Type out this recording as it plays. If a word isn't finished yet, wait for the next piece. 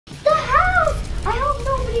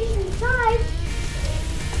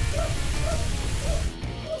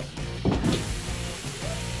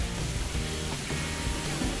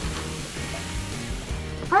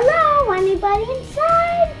anybody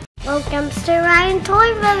inside? Welcome to Ryan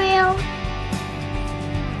Toy Review.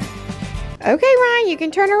 Okay, Ryan, you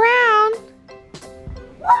can turn around.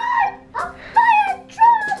 What? A fire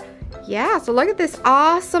truck! Yeah, so look at this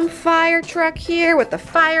awesome fire truck here with the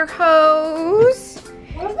fire hose.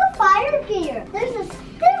 Where's the fire gear? There's a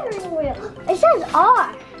steering wheel. It says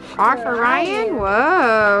R. R for Ryan?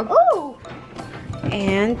 Whoa. Ooh.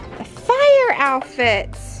 And the fire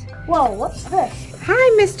outfits. Whoa, what's this?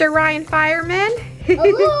 Hi, Mr. Ryan Fireman. Hello,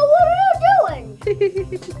 what are you doing?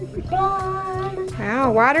 Gun.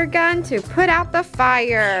 Wow, water gun to put out the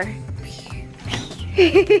fire.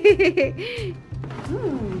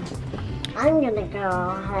 I'm gonna go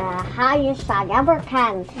highest I ever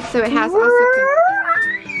can. So it has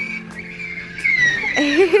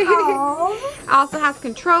also has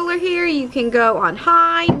controller here. You can go on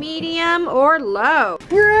high, medium, or low.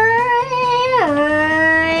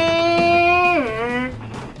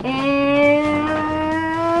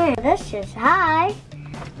 This is high,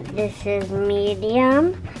 this is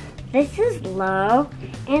medium, this is low,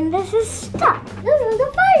 and this is stuck. This is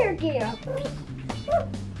the fire gear.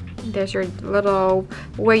 There's your little,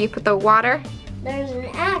 where you put the water. There's an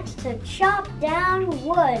axe to chop down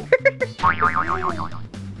wood.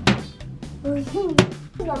 There's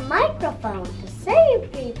a microphone to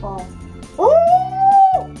save people.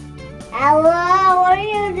 Ooh! Hello, what are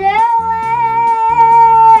you doing?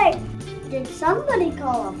 Did somebody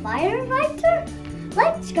call a firefighter?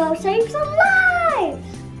 Let's go save some lives.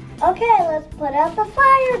 Okay, let's put out the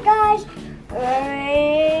fire, guys.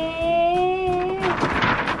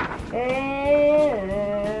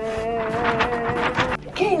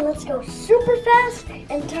 Okay, let's go super fast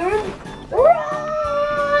and turn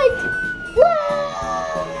right.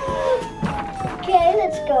 Whoa! Okay,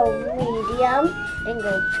 let's go medium and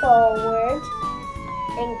go forward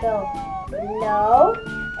and go low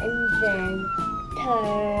and then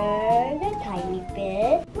turn a tiny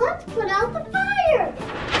bit. Let's put out the fire.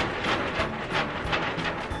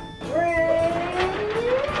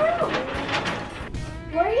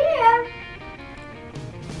 We're here.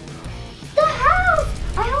 The house!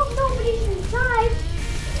 I hope nobody's inside.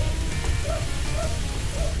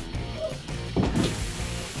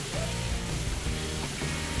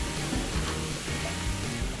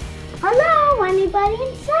 Hello, anybody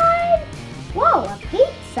inside? Whoa, a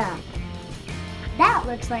pizza. That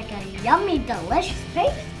looks like a yummy, delicious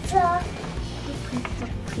pizza.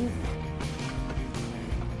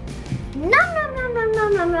 Nom nom nom nom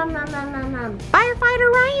nom nom nom nom nom nom nom.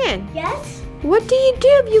 Firefighter Ryan. Yes? What do you do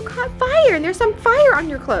if you caught fire and there's some fire on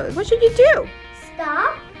your clothes? What should you do?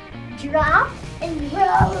 Stop, drop, and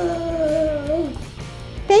roll.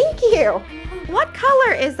 Thank you. What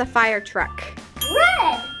color is the fire truck?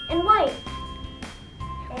 Red and white.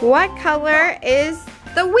 What color is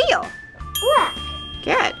the wheel? Black.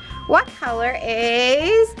 Good. What color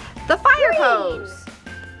is the fire Green. hose?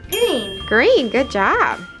 Green. Green. Good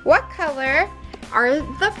job. What color are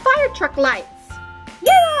the fire truck lights?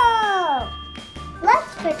 Yellow.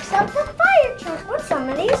 Let's fix up the fire truck with some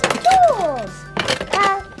of these tools.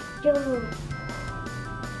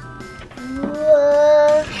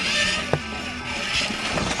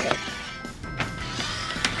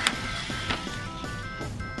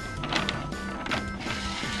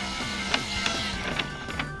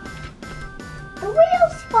 The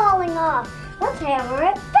wheel's falling off. Let's hammer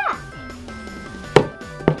it back.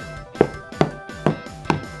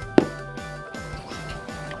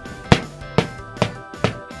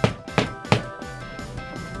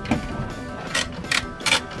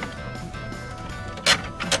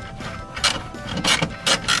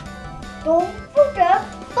 Don't forget,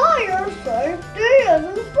 fire safety is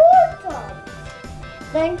important.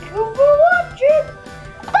 Thank you for watching.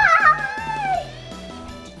 Bye!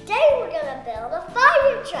 Today we're gonna build a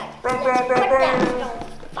fire truck. Let's put that on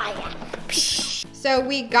fire. So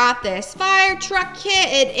we got this fire truck kit.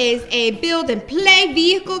 It is a build and play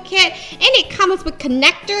vehicle kit, and it comes with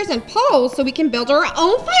connectors and poles so we can build our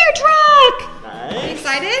own fire truck. Nice.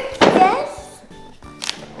 Excited? Yes.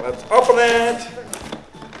 Let's open it.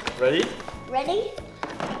 Ready? Ready?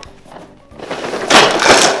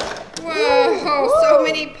 Whoa, so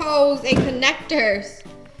many poles and connectors.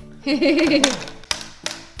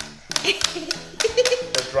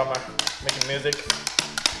 The drummer making music.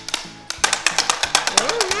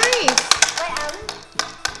 Oh, nice.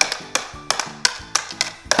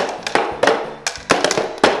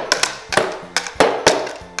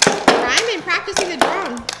 I've been practicing the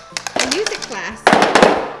drum in music class.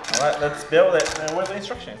 Alright, let's build it. What's the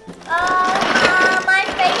instruction? My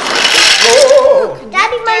face. Whoa!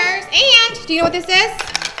 Daddy, my And do you know what this is?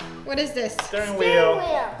 What is this? Steering steering wheel.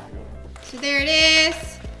 wheel. So there it is.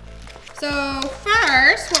 So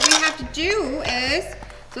first, what we have to do is,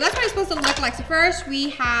 so that's what it's supposed to look like. So first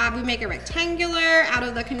we make a rectangular out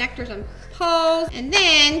of the connectors and poles. And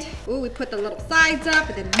then, we put the little sides up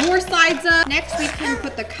and then more sides up. Next we can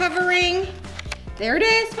put the covering. There it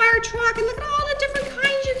is, fire truck. And look at all the different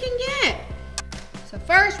kinds you can get. So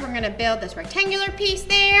first we're gonna build this rectangular piece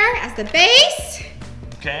there as the base.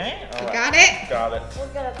 Okay. You got it? Got it. We're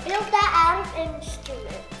gonna build that out of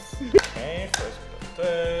instruments. Okay, first put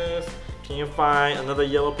this. Can you find another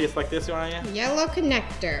yellow piece like this, Ryan? Yellow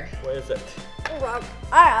connector. Where is it? Oh.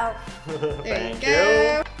 There you Thank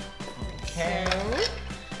go. Okay.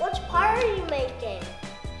 Which part are you making?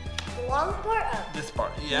 The long part up. This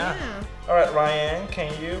part, yeah. All right, Ryan,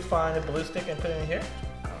 can you find a blue stick and put it in here?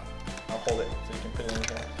 I'll hold it so you can put it in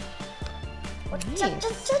here.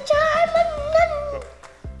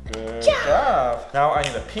 Good job. Now I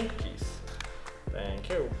need a pink piece. Thank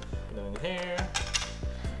you. Put it in here.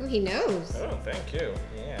 Oh, he knows. Oh, thank you.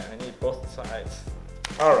 Yeah, I need both sides.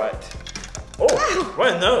 All right. Oh,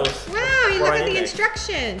 Ryan knows. Wow, you what look I at the need.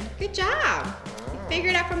 instruction. Good job. You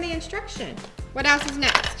figured out from the instruction. What else is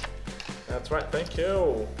next? That's right, thank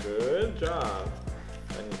you. Good job.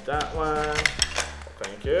 I need that one.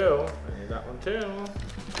 Thank you. I need that one too.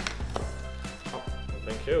 Oh,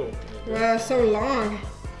 thank you. Wow, so long.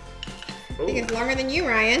 I think Ooh. it's longer than you,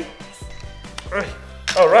 Ryan.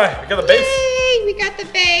 All right, we got the base. Yay, we got the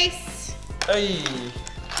base. Hey.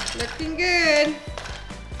 Looking good.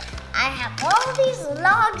 I have all these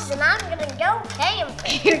logs and I'm gonna go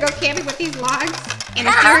camping. You're gonna go camping with these logs and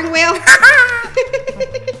a steering wheel?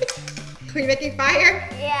 Are you making fire?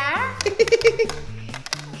 Yeah.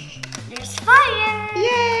 There's fire.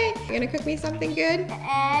 Yay! You gonna cook me something good?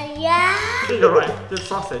 Yeah. You're right, this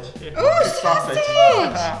sausage. Here, Oh, this sausage!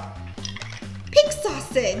 Pig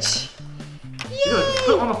sausage! You gonna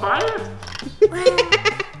put it on the fire?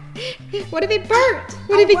 What if it burnt?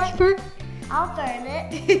 What if it burnt? I'll burn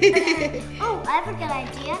it. Oh, I have a good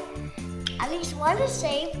idea. At least one is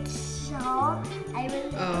saved, so I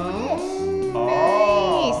will do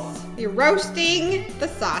Oh, nice. You're roasting the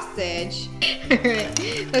sausage. All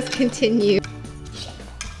right, let's continue.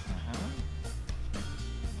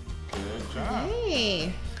 Good job.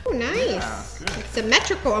 Hey, oh, nice. Yeah, good. It's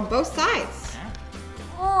symmetrical on both sides. this.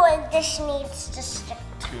 Oh, and this needs to stick.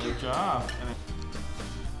 Good job.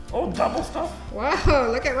 Oh, double stuff.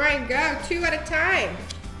 Whoa, look at Ryan go, 2 at a time.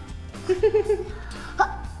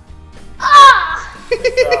 Ah!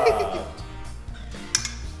 Good job.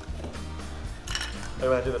 Are you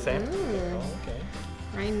gonna do the same? Oh, okay.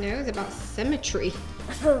 Ryan knows about symmetry.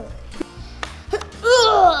 Ugh.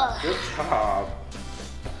 Good job.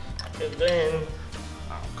 And then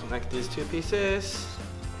I'll connect these two pieces.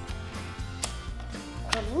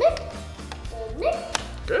 Connect.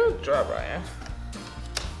 Good job, Ryan.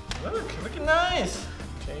 Look, looking nice.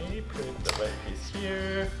 Okay, put the right piece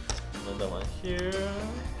here. Another one here.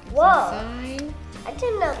 Whoa. Sign. I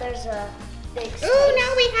didn't know there's a big space. Ooh,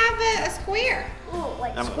 now we have a square. Ooh,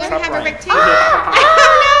 like I'm Now square. we have a Ryan. rectangle.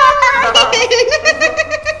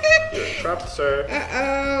 You're trapped, sir.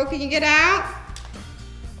 Uh-oh, can you get out?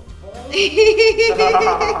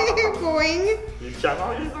 Boing. You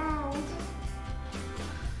cannot get out.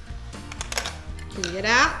 Can you get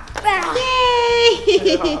out? Ah.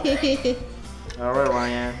 Yay! All right,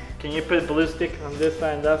 Ryan. Can you put blue stick on this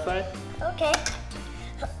side and that side? Okay.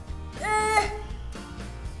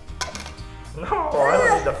 No, I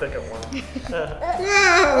don't need the second one.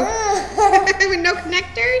 Whoa! With no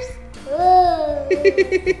connectors? Whoa!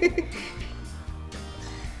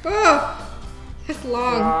 That's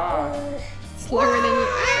long. It's longer than you.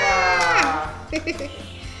 Ah!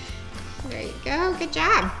 There you go. Good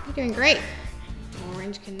job. You're doing great.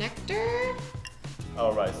 Orange connector.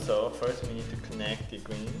 All right, so first we need to connect the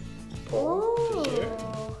green pole to here.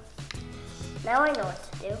 Ooh. Now I know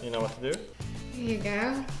what to do. You know what to do? There you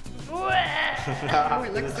go. Oh,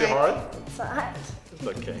 it looks Is it too like- hard? it's hot. It's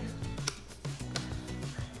okay.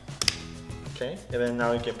 Okay, and then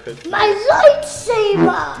now you can put. My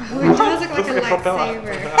lightsaber! Oh, it does look like a Looks like a propeller.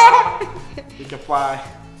 lightsaber. You can fly.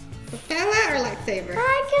 Propeller or lightsaber?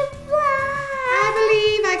 I can fly! I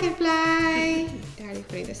believe I can fly. Daddy's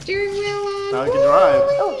putting the steering wheel on. Now you can drive.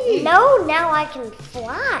 Oh, no, now I can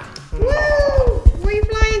fly. Woo! Where are you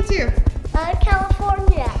flying to?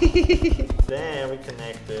 California. Then we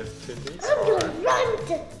connect this to the I'm car. gonna run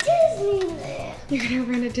to Disneyland. You're gonna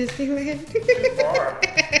run to Disneyland.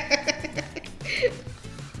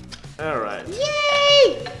 All right.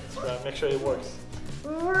 Yay! So make sure it works.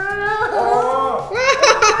 Whoa. Oh!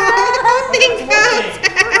 Whoa! Things It's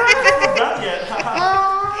not done yet.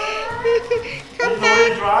 Come You know how to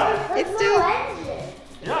back. drive? Yeah, It's still. engine.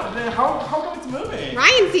 Yeah, but then how come it's moving?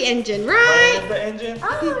 Ryan's the engine, right? Ryan's the engine?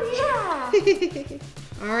 Oh, yeah.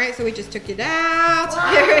 All right, so we just took it out.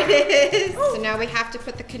 There it is. So now we have to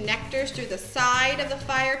put the connectors through the side of the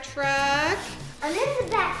fire truck. And in the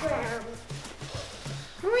background.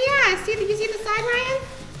 Oh yeah, you see the side, Ryan?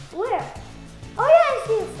 Where? Oh, yeah, I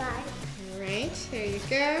see the side. All right, there you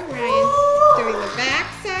go. Ryan's doing the back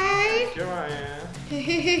side. Thank you, Ryan.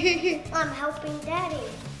 I'm helping Daddy.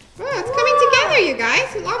 Oh, it's coming together, you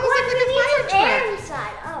guys. It's almost like a fire truck. Air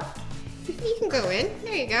inside. Oh. You can go in.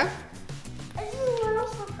 There you go. This is a little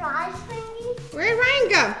surprise thingy. Where'd Ryan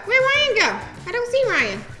go? Where'd Ryan go? I don't see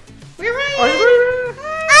Ryan. Where's Ryan?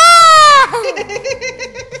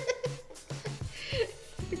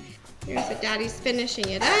 Here's the Daddy's finishing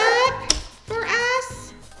it up for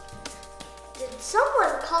us. Did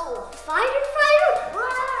someone call a firefighter?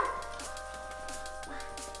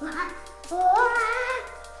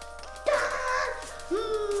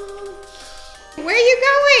 Where are you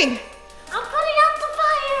going? I'm putting out the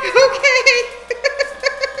fire. Okay.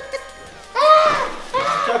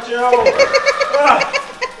 Catch you.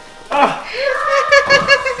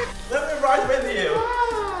 Let me ride with you.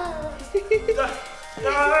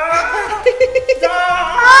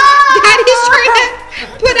 Daddy's trying to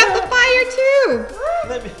put out the fire too.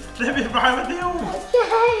 Let me ride with you.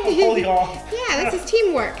 Okay. Holding on. Yeah, this is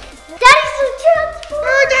teamwork. Daddy's a transformer.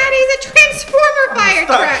 Oh, Daddy's a transformer fire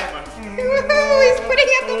truck. Woohoo, he's putting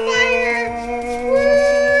out the fire.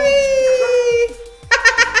 Whee!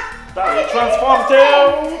 Daddy transform too.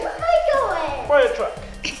 Where am I going? Fire truck.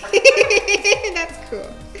 That's cool.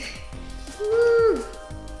 Woo.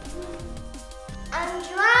 I'm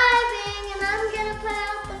driving and I'm gonna put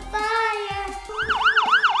out the fire.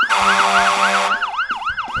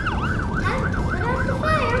 Time to put out the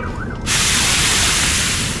fire.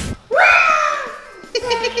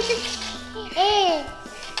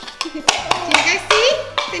 Do you guys see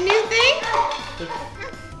the new thing?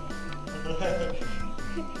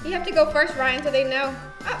 You have to go first, Ryan, so they know.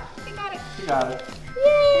 Oh, they got it. You got it.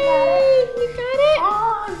 Yay! You got it?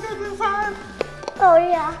 Oh, it's good inside. Oh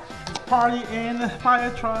yeah. Party in the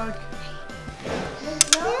fire truck.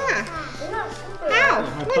 Yeah. They're not super. How?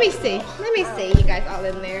 Let me see. Let me see. You guys all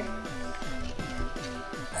in there.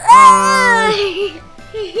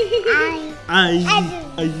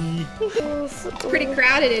 It's pretty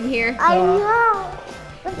crowded in here. I know.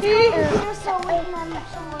 But there's so we can have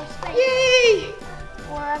some more space. Yay!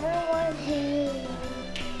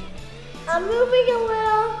 I'm moving a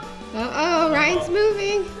little. Uh-oh, Ryan's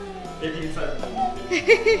moving. I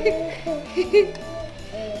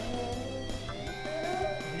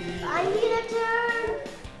need a turn.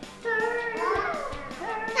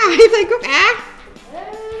 Oh, he's like, go back.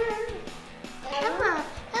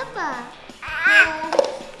 Peppa.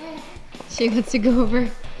 She wants to go over.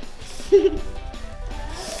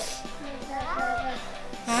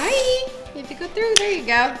 Hi. You have to go through. There you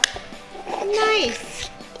go. Nice.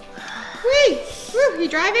 Whee! Woo, you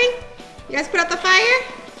driving? You guys put out the fire?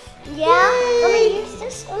 Yeah, let me use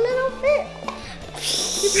this a little bit.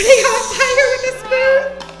 You putting out fire with a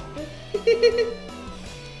spoon?